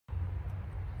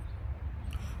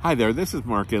Hi there, this is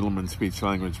Mark Ittleman,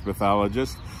 speech-language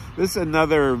pathologist. This is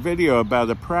another video about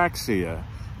apraxia.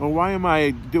 Well, why am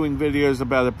I doing videos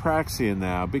about apraxia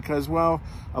now? Because, well,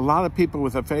 a lot of people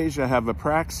with aphasia have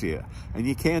apraxia, and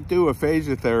you can't do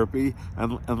aphasia therapy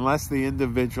unless the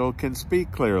individual can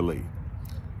speak clearly.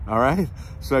 All right?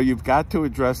 So you've got to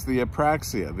address the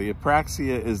apraxia. The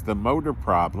apraxia is the motor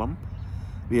problem.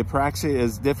 The apraxia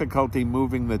is difficulty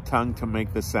moving the tongue to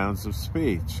make the sounds of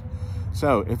speech.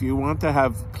 So if you want to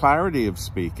have clarity of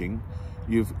speaking,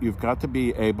 you've got to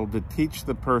be able to teach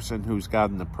the person who's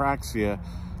got an apraxia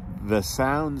the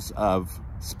sounds of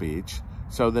speech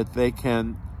so that they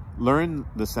can learn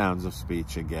the sounds of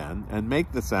speech again and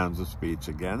make the sounds of speech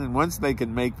again. And once they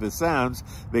can make the sounds,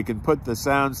 they can put the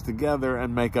sounds together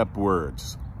and make up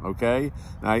words, okay?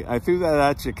 Now, I threw that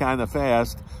at you kind of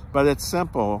fast, but it's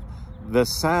simple. The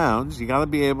sounds, you got to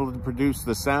be able to produce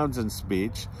the sounds in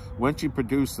speech. Once you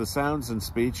produce the sounds in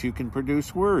speech, you can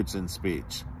produce words in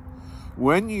speech.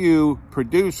 When you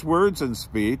produce words in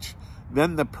speech,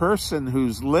 then the person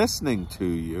who's listening to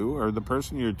you, or the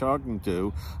person you're talking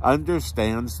to,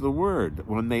 understands the word.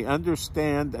 When they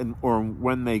understand or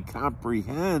when they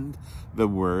comprehend the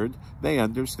word, they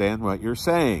understand what you're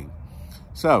saying.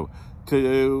 So,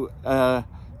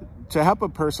 to help a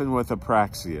person with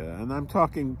apraxia, and I'm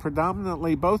talking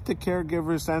predominantly both to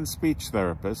caregivers and speech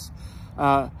therapists,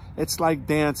 it's like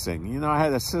dancing. You know, I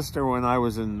had a sister when I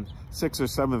was in 6th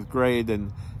or 7th grade,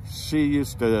 and she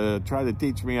used to try to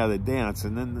teach me how to dance.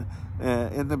 And then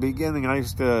in the beginning, I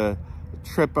used to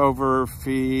trip over her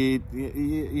feet.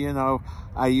 You know,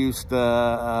 I used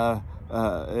to,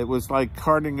 it was like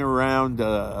carting around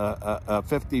a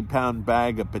 50-pound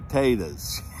bag of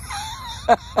potatoes.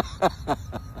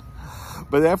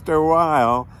 But after a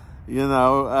while, you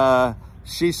know,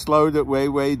 she slowed it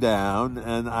way down,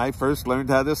 and I first learned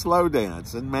how to slow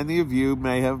dance. And many of you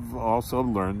may have also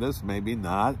learned this, maybe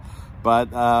not, but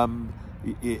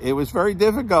it was very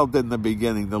difficult in the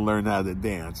beginning to learn how to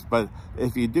dance. But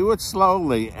if you do it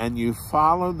slowly and you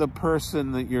follow the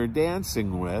person that you're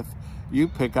dancing with, you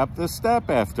pick up the step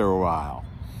after a while.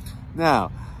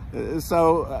 Now,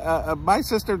 so my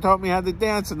sister taught me how to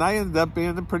dance, and I ended up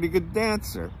being a pretty good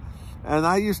dancer. And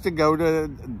I used to go to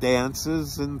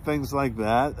dances and things like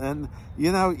that. And,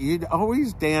 you know, you'd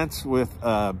always dance with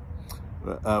a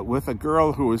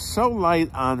girl who was so light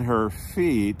on her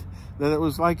feet that it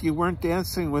was like you weren't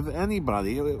dancing with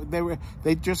anybody.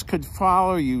 They just could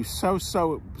follow you so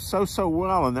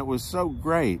well, and it was so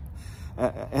great.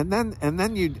 And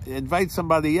then you'd invite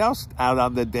somebody else out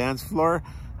on the dance floor,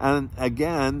 and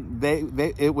again,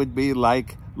 it would be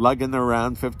like lugging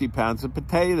around 50 pounds of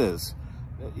potatoes.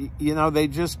 You know, they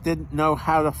just didn't know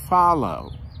how to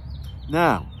follow.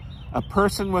 Now, a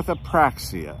person with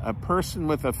apraxia, a person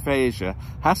with aphasia,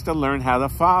 has to learn how to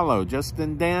follow just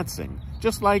in dancing,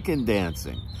 just like in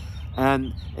dancing.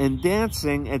 And in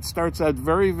dancing, it starts out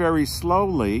very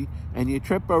slowly, and you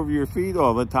trip over your feet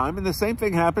all the time. And the same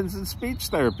thing happens in speech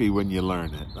therapy when you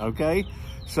learn it, okay?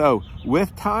 So,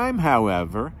 with time,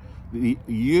 however,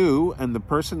 you and the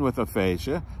person with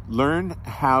aphasia learn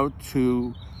how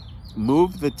to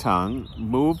move the tongue,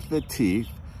 move the teeth,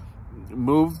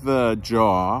 move the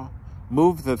jaw,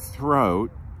 move the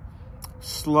throat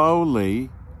slowly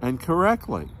and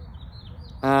correctly.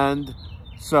 And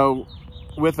so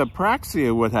with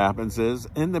apraxia, what happens is,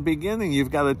 in the beginning, you've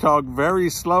got to talk very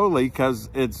slowly because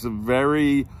it's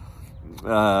very,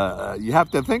 you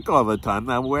have to think all the time.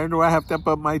 Now, where do I have to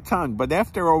put my tongue? But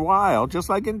after a while, just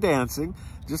like in dancing,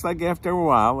 just like after a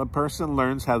while, a person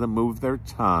learns how to move their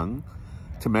tongue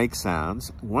to make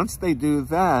sounds. Once they do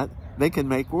that, they can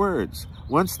make words.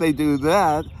 Once they do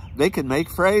that, they can make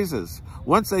phrases.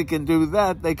 Once they can do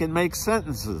that, they can make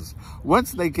sentences.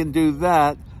 Once they can do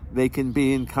that, they can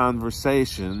be in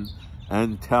conversation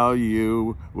and tell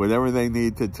you whatever they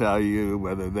need to tell you,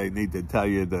 whether they need to tell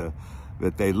you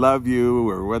that they love you,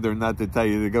 or whether or not to tell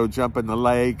you to go jump in the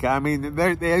lake. I mean,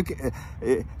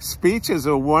 speech is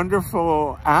a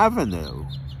wonderful avenue.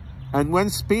 And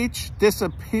when speech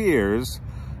disappears,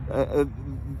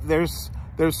 there's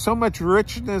so much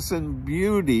richness and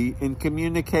beauty in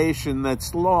communication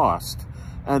that's lost.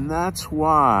 And that's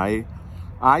why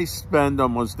I spend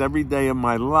almost every day of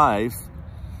my life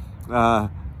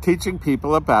teaching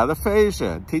people about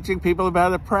aphasia, teaching people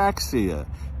about apraxia,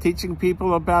 teaching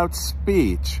people about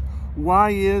speech. Why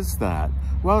is that?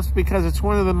 Well, it's because it's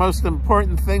one of the most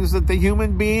important things that the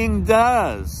human being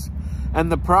does.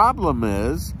 And the problem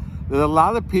is that a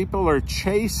lot of people are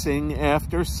chasing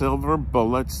after silver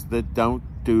bullets that don't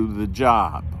do the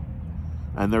job.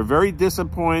 And they're very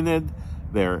disappointed.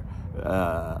 They're,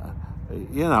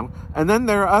 you know, and then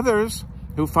there are others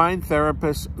who find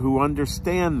therapists who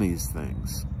understand these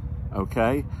things,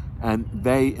 okay? And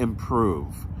they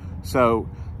improve. So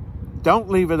don't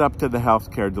leave it up to the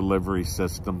healthcare delivery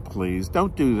system, please.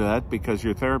 Don't do that, because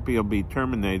your therapy will be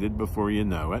terminated before you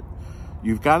know it.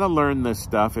 You've got to learn this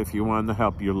stuff if you want to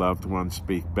help your loved ones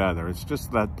speak better. It's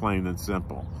just that plain and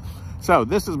simple. So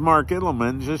this is Mark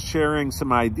Ittleman, just sharing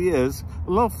some ideas,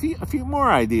 a few more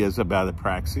ideas about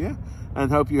apraxia,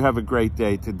 and hope you have a great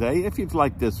day today. If you've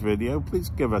liked this video, please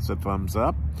give us a thumbs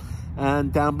up.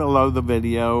 And down below the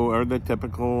video are the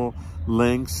typical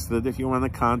links that if you want to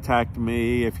contact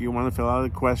me, if you want to fill out a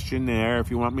questionnaire, if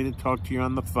you want me to talk to you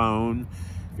on the phone,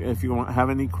 if you have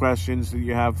any questions that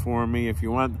you have for me, if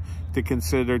you want to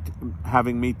consider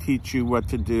having me teach you what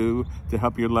to do to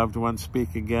help your loved one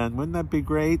speak again, wouldn't that be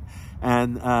great?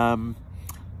 And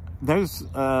there's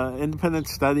an independent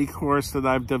study course that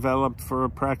I've developed for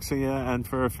apraxia and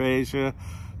for aphasia,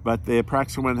 but the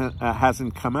apraxia one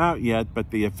hasn't come out yet,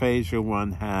 but the aphasia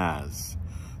one has.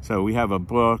 So we have a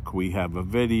book, we have a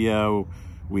video,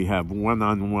 we have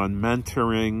one-on-one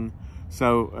mentoring.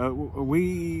 So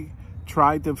we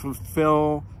try to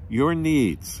fulfill your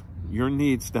needs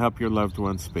to help your loved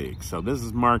one speak. So this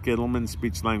is Mark Ittleman,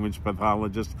 speech-language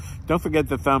pathologist. Don't forget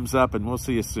the thumbs up, and we'll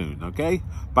see you soon, okay?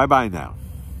 Bye-bye now.